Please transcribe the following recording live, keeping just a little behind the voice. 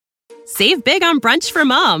Save big on brunch for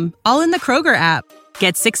mom, all in the Kroger app.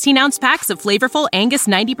 Get 16-ounce packs of flavorful Angus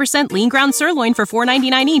 90% lean ground sirloin for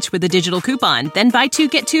 $4.99 each with a digital coupon. Then buy 2,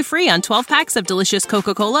 get 2 free on 12 packs of delicious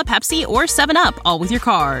Coca-Cola, Pepsi, or 7-Up, all with your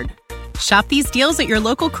card. Shop these deals at your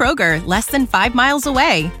local Kroger, less than 5 miles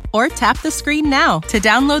away. Or tap the screen now to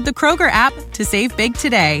download the Kroger app to save big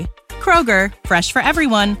today. Kroger, fresh for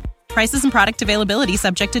everyone. Prices and product availability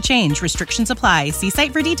subject to change. Restrictions apply. See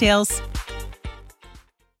site for details.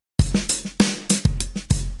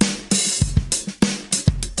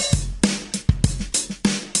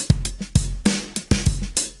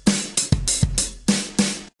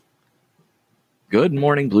 Good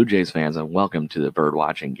morning, Blue Jays fans, and welcome to the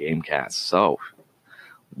Birdwatching Gamecast. So,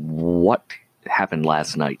 what happened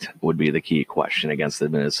last night would be the key question against the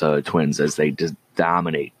Minnesota Twins as they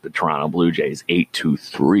dominate the Toronto Blue Jays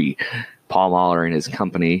 8-3. Paul Molitor and his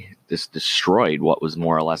company just destroyed what was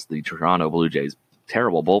more or less the Toronto Blue Jays'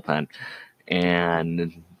 terrible bullpen.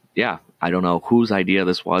 And, yeah, I don't know whose idea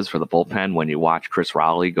this was for the bullpen when you watch Chris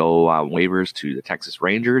Rowley go on waivers to the Texas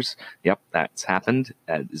Rangers. Yep, that's happened.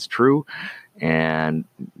 That is true. And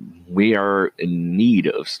we are in need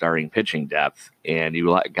of starting pitching depth. And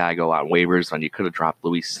you let a guy go on waivers when you could have dropped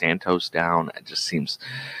Luis Santos down. It just seems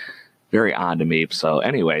very odd to me. So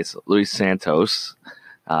anyways, Luis Santos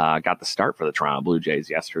got the start for the Toronto Blue Jays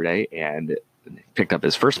yesterday and picked up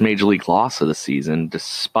his first major league loss of the season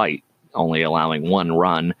despite only allowing 1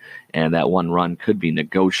 run. And that 1 run could be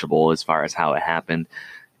negotiable as far as how it happened.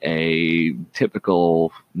 A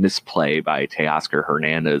typical misplay by Teoscar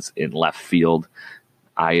Hernandez in left field.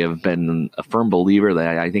 I have been a firm believer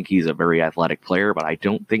that I think he's a very athletic player, but I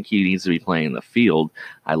don't think he needs to be playing in the field.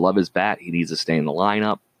 I love his bat. He needs to stay in the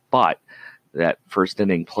lineup. But that first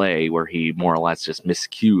inning play where he more or less just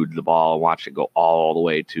miscued the ball and watched it go all the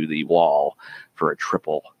way to the wall for a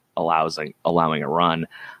triple, allowing a run,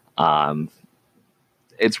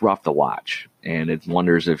 it's rough to watch. And it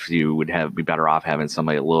wonders if you would be better off having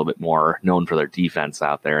somebody a little bit more known for their defense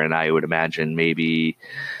out there. And I would imagine maybe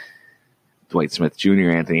Dwight Smith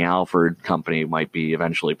Jr., Anthony Alford company might be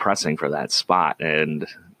eventually pressing for that spot. And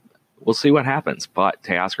we'll see what happens. But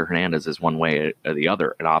Teoscar Hernandez is one way or the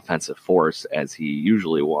other an offensive force, as he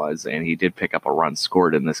usually was. And he did pick up a run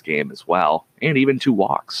scored in this game as well, and even 2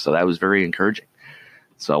 walks. So that was very encouraging.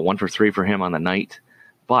 So 1 for 3 for him on the night.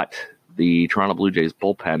 But the Toronto Blue Jays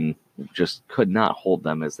bullpen just could not hold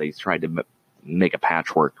them as they tried to make a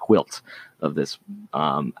patchwork quilt of this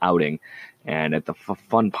outing. And the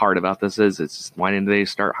fun part about this is, why didn't they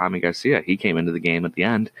start Jaime Garcia? He came into the game at the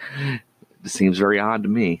end. It seems very odd to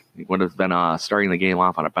me. He would have been starting the game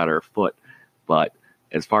off on a better foot. But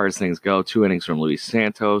as far as things go, 2 innings from Luis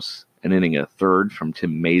Santos, an inning and a third from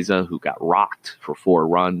Tim Meza, who got rocked for 4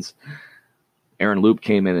 runs. Aaron Loup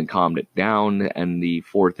came in and calmed it down in the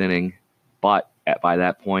 4th inning. But by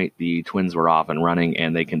that point, the Twins were off and running,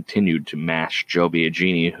 and they continued to mash Joe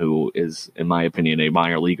Biagini, who is, in my opinion, a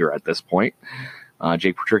minor leaguer at this point.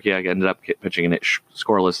 Jake Petricka ended up pitching a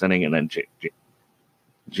scoreless inning, and then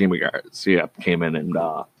Jamie Garcia came in and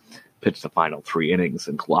pitched the final 3 innings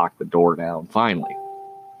and locked the door down finally.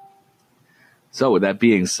 So with that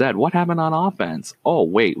being said, what happened on offense? Oh,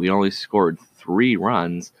 wait, we only scored 3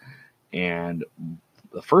 runs, and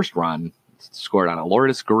the first run scored on a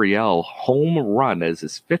Lourdes Gurriel home run as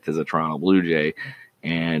his 5th as a Toronto Blue Jay,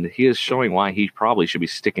 and he is showing why he probably should be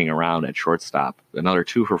sticking around at shortstop. Another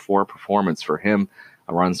 2 for 4 performance for him,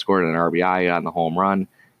 a run scored and an RBI on the home run.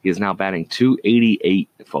 He is now batting .288,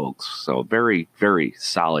 folks, so very, very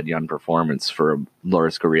solid young performance for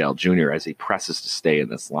Lourdes Gurriel Jr. as he presses to stay in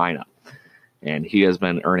this lineup, and he has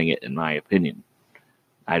been earning it, in my opinion.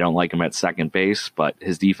 I don't like him at second base, but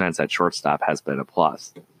his defense at shortstop has been a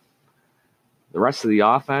plus. The rest of the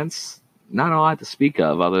offense, not a lot to speak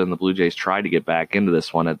of, other than the Blue Jays tried to get back into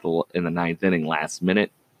this one in the 9th inning last minute,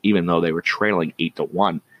 even though they were trailing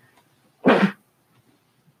 8-1.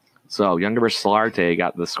 So Yongiber Solarte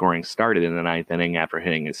got the scoring started in the 9th inning after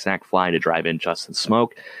hitting a sac fly to drive in Justin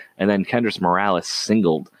Smoak, and then Kendrys Morales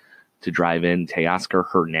singled to drive in Teoscar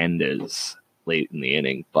Hernandez late in the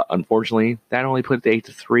inning. But unfortunately, that only put it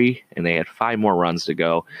to 8-3, and they had 5 more runs to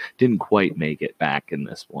go. Didn't quite make it back in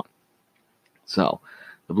this one. So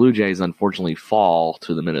the Blue Jays unfortunately fall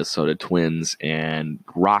to the Minnesota Twins and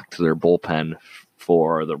rocked their bullpen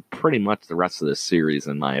for pretty much the rest of this series,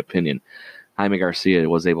 in my opinion. Jaime Garcia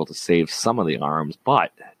was able to save some of the arms,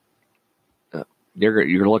 but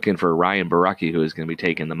you're looking for Ryan Borucki, who is going to be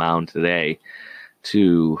taking the mound today,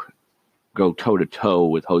 to go toe-to-toe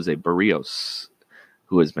with Jose Barrios,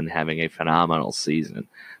 who has been having a phenomenal season.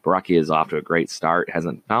 Borucki is off to a great start.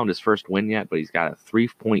 Hasn't found his first win yet, but he's got a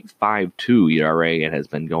 3.52 ERA and has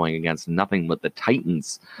been going against nothing but the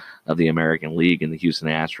Titans of the American League in the Houston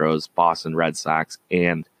Astros, Boston Red Sox,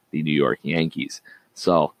 and the New York Yankees.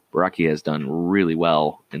 So Borucki has done really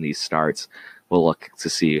well in these starts. We'll look to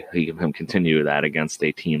see him continue that against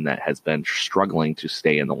a team that has been struggling to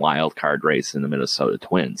stay in the wild card race in the Minnesota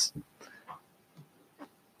Twins.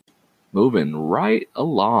 Moving right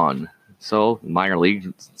along. So, minor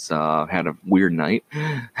league had a weird night.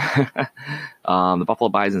 The Buffalo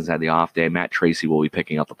Bisons had the off day. Matt Tracy will be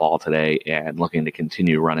picking up the ball today and looking to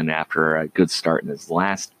continue running after a good start in his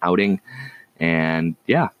last outing. And,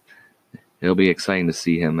 yeah, it'll be exciting to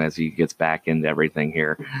see him as he gets back into everything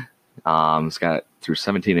here. He's got through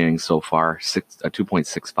 17 innings so far, a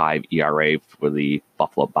 2.65 ERA for the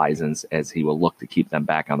Buffalo Bisons, as he will look to keep them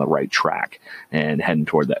back on the right track and heading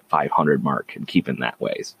toward that 500 mark and keeping that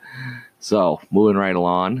ways. So moving right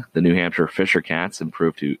along, the New Hampshire Fisher Cats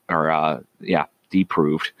deproved to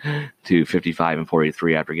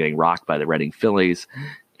 55-43 after getting rocked by the Reading Phillies.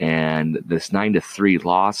 And this 9-3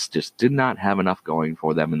 loss just did not have enough going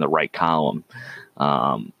for them in the right column.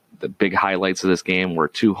 The big highlights of this game were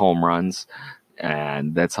 2 home runs,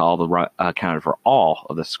 and that's all accounted for all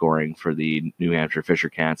of the scoring for the New Hampshire Fisher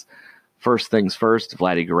Cats. First things first,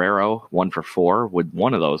 Vladdy Guerrero, 1 for 4 with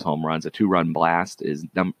one of those home runs. A 2-run blast is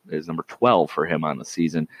number 12 for him on the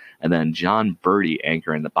season. And then John Birdie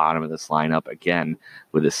anchoring the bottom of this lineup again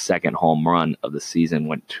with his second home run of the season,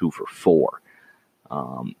 went 2 for 4.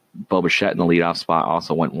 Bo Bichette in the leadoff spot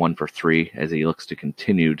also went 1 for 3 as he looks to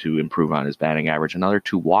continue to improve on his batting average. Another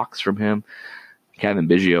 2 walks from him. Kevin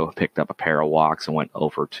Biggio picked up a pair of walks and went 0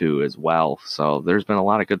 for 2 as well. So there's been a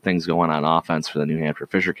lot of good things going on offense for the New Hampshire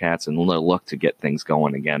Fisher Cats, and they'll look to get things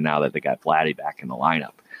going again now that they got Vladdy back in the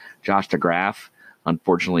lineup. Josh DeGraff,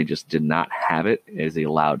 unfortunately, just did not have it as he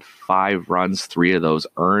allowed 5 runs, 3 of those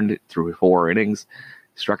earned through 4 innings.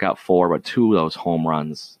 Struck out 4, but 2 of those home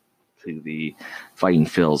runs to the Fighting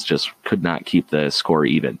Phils just could not keep the score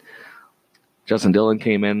even. Justin Dillon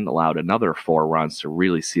came in, allowed another 4 runs to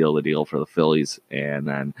really seal the deal for the Phillies, and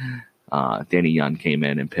then Danny Young came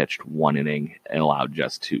in and pitched 1 inning and allowed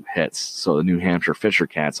just 2 hits. So the New Hampshire Fisher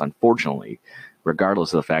Cats, unfortunately,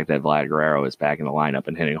 regardless of the fact that Vlad Guerrero is back in the lineup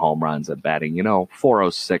and hitting home runs and batting,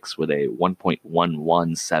 .406 with a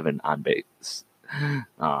 1.117 on base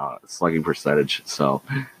slugging percentage, so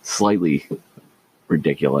slightly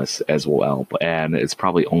ridiculous as well. And it's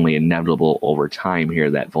probably only inevitable over time here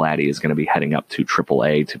that Vladdy is going to be heading up to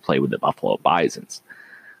AAA to play with the Buffalo Bisons.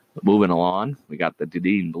 But moving along, we got the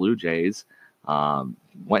Dunedin Blue Jays.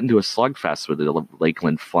 Went into a slugfest with the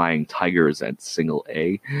Lakeland Flying Tigers at Single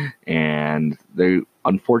A, and they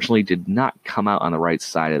unfortunately did not come out on the right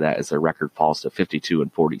side of that as their record falls to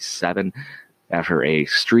 52-47 after a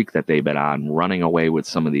streak that they've been on, running away with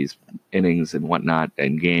some of these innings and whatnot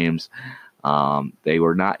and games. They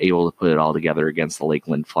were not able to put it all together against the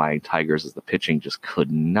Lakeland Flying Tigers as the pitching just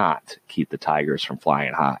could not keep the Tigers from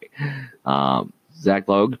flying high. Zach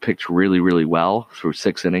Logue pitched really, really well through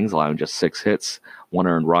 6 innings, allowing just 6 hits, 1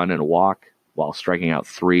 earned run and a walk while striking out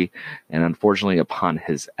 3. And unfortunately, upon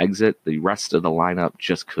his exit, the rest of the lineup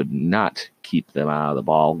just could not keep them out of the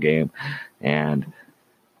ball game. And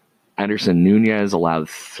Anderson Nunez allowed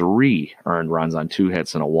 3 earned runs on 2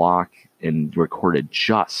 hits and a walk and recorded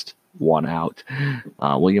just 1 out.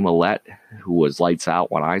 William Ouellette, who was lights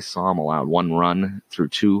out when I saw him, allowed 1 run through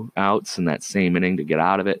 2 outs in that same inning to get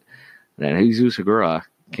out of it. And then Jesus Segura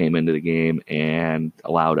came into the game and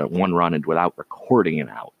allowed a 1 run without recording an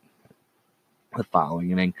out. The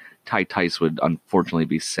following inning, Ty Tice would unfortunately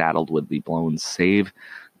be saddled with the blown save.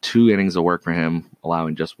 2 innings of work for him,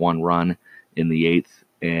 allowing just 1 run in the 8th.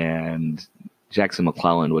 And Jackson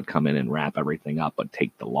McClellan would come in and wrap everything up but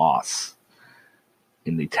take the loss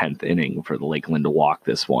in the 10th inning for the Lakeland to walk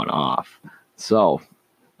this one off. So,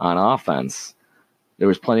 on offense, there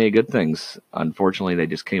was plenty of good things. Unfortunately, they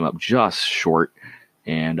just came up just short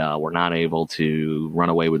and were not able to run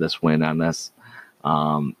away with this win on this.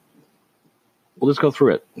 We'll just go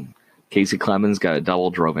through it. Casey Clemens got a double,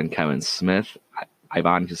 drove in Kevin Smith.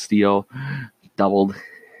 Ivan Castillo doubled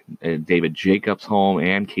David Jacobs home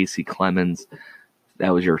and Casey Clemens. That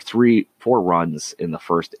was your 4 runs in the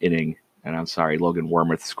first inning. And I'm sorry, Logan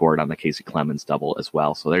Wormuth scored on the Casey Clemens double as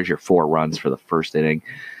well. So there's your 4 runs for the first inning.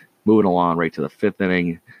 Moving along right to the 5th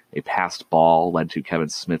inning, a passed ball led to Kevin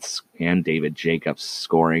Smith and David Jacobs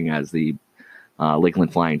scoring as the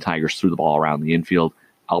Lakeland Flying Tigers threw the ball around the infield.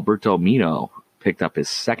 Alberto Mino picked up his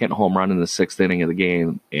 2nd home run in the 6th inning of the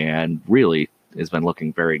game and really has been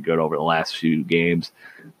looking very good over the last few games.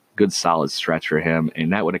 good solid stretch for him,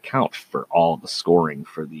 and that would account for all the scoring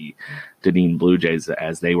for the Dunedin Blue Jays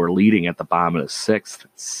as they were leading at the bottom of the sixth,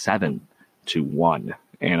 7-1,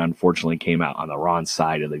 and unfortunately came out on the wrong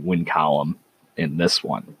side of the win column in this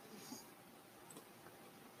one.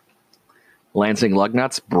 Lansing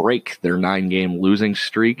Lugnuts break their 9-game losing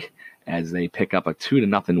streak as they pick up a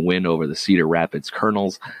 2-0 win over the Cedar Rapids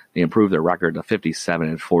Colonels. They improve their record to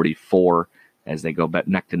 57-44 as they go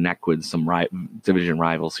neck to neck with some division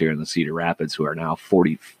rivals here in the Cedar Rapids, who are now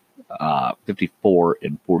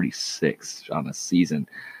 54-46 on the season.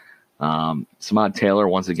 Samad Taylor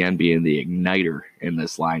once again being the igniter in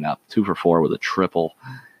this lineup, 2 for 4 with a triple,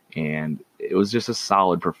 and it was just a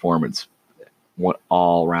solid performance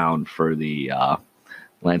all around for the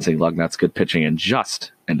Lansing Lugnuts. Good pitching and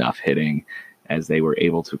just enough hitting as they were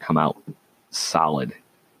able to come out solid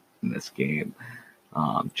in this game.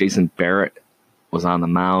 Jason Barrett was on the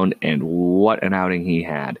mound, and what an outing he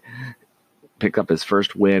had. Picked up his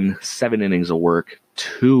first win, 7 innings of work,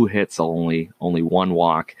 2 hits only 1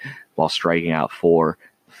 walk, while striking out 4.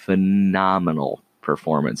 Phenomenal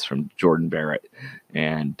performance from Jordan Barrett.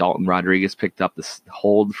 And Dalton Rodriguez picked up the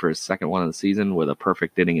hold for his second one of the season with a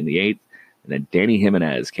perfect inning in the 8th. And then Danny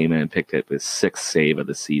Jimenez came in and picked up his 6th save of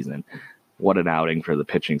the season. What an outing for the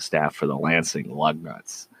pitching staff for the Lansing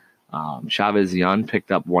Lugnuts. Chavez Young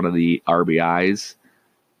picked up one of the RBIs.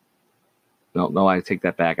 No, I take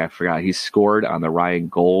that back. I forgot. He scored on the Ryan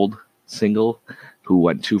Gold single, who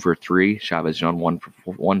went 2 for 3. Chavez Young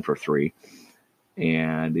 1 for 3.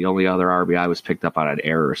 And the only other RBI was picked up on an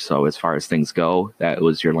error. So as far as things go, that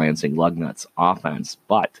was your Lansing Lugnuts offense.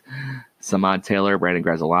 But Samad Taylor, Brandon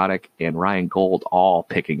Grezolotic, and Ryan Gold all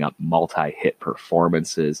picking up multi-hit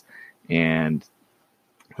performances. And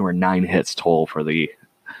there were 9 hits total for the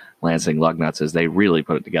Lansing Lugnuts as they really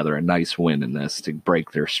put it together a nice win in this to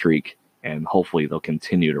break their streak. And hopefully they'll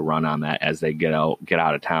continue to run on that as they get out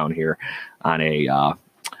of town here on a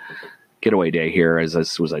getaway day here, as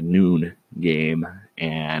this was a noon game,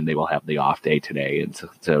 and they will have the off day today and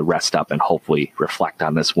to rest up and hopefully reflect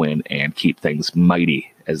on this win and keep things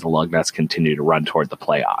mighty as the Lugnuts continue to run toward the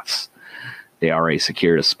playoffs. They already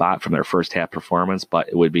secured a spot from their first half performance, but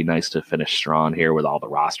it would be nice to finish strong here with all the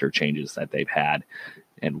roster changes that they've had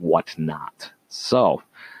and whatnot. So,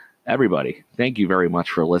 everybody, thank you very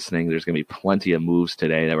much for listening. There's going to be plenty of moves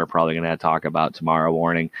today that we're probably going to talk about tomorrow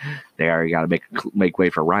morning. They already got to make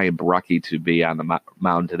way for Ryan Barucki to be on the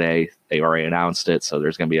mound today. They already announced it, so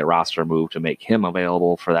there's going to be a roster move to make him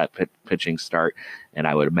available for that pitching start. And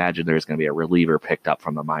I would imagine there's going to be a reliever picked up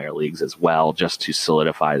from the minor leagues as well, just to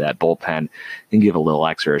solidify that bullpen and give a little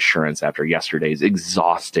extra assurance after yesterday's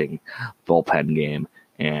exhausting bullpen game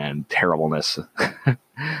and terribleness.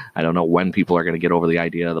 I don't know when people are going to get over the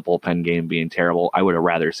idea of the bullpen game being terrible. I would have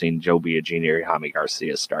rather seen Joe Biagini or Jaime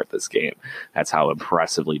Garcia start this game. That's how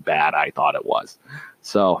impressively bad I thought it was.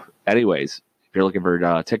 So, anyways, if you're looking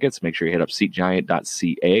for tickets, make sure you hit up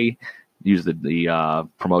SeatGiant.ca. Use the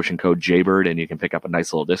promotion code JBird, and you can pick up a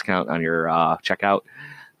nice little discount on your checkout.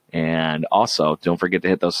 And also, don't forget to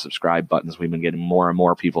hit those subscribe buttons. We've been getting more and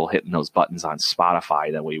more people hitting those buttons on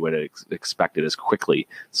Spotify than we would have expected as quickly.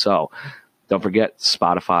 So don't forget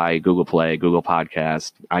Spotify, Google Play, Google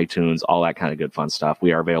Podcast, iTunes, all that kind of good fun stuff.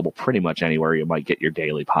 We are available pretty much anywhere you might get your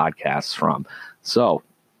daily podcasts from. So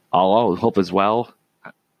all hope is well.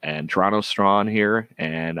 And Toronto's strong here,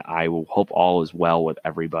 and I will hope all is well with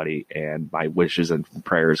everybody. And my wishes and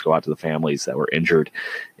prayers go out to the families that were injured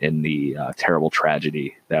in the terrible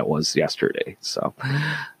tragedy that was yesterday. So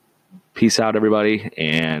peace out, everybody,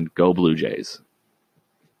 and go Blue Jays.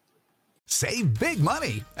 Save big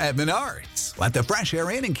money at Menards. Let the fresh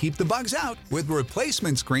air in and keep the bugs out with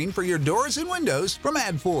replacement screen for your doors and windows from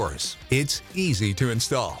AdForce. It's easy to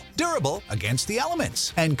install, durable against the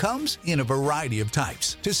elements, and comes in a variety of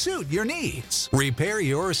types to suit your needs. Repair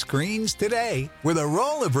your screens today with a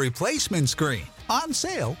roll of replacement screen on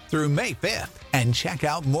sale through May 5th. And check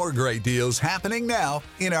out more great deals happening now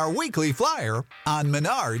in our weekly flyer on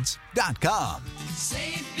Menards.com.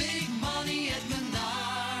 Save big money at Menards.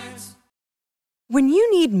 When you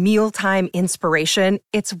need mealtime inspiration,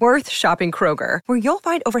 it's worth shopping Kroger, where you'll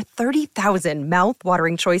find over 30,000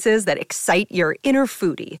 mouth-watering choices that excite your inner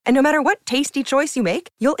foodie. And no matter what tasty choice you make,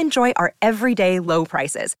 you'll enjoy our everyday low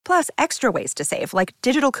prices, plus extra ways to save, like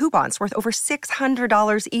digital coupons worth over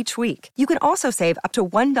 $600 each week. You can also save up to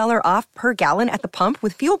 $1 off per gallon at the pump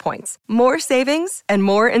with fuel points. More savings and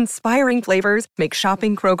more inspiring flavors make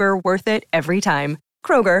shopping Kroger worth it every time.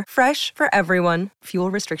 Kroger, fresh for everyone.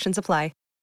 Fuel restrictions apply.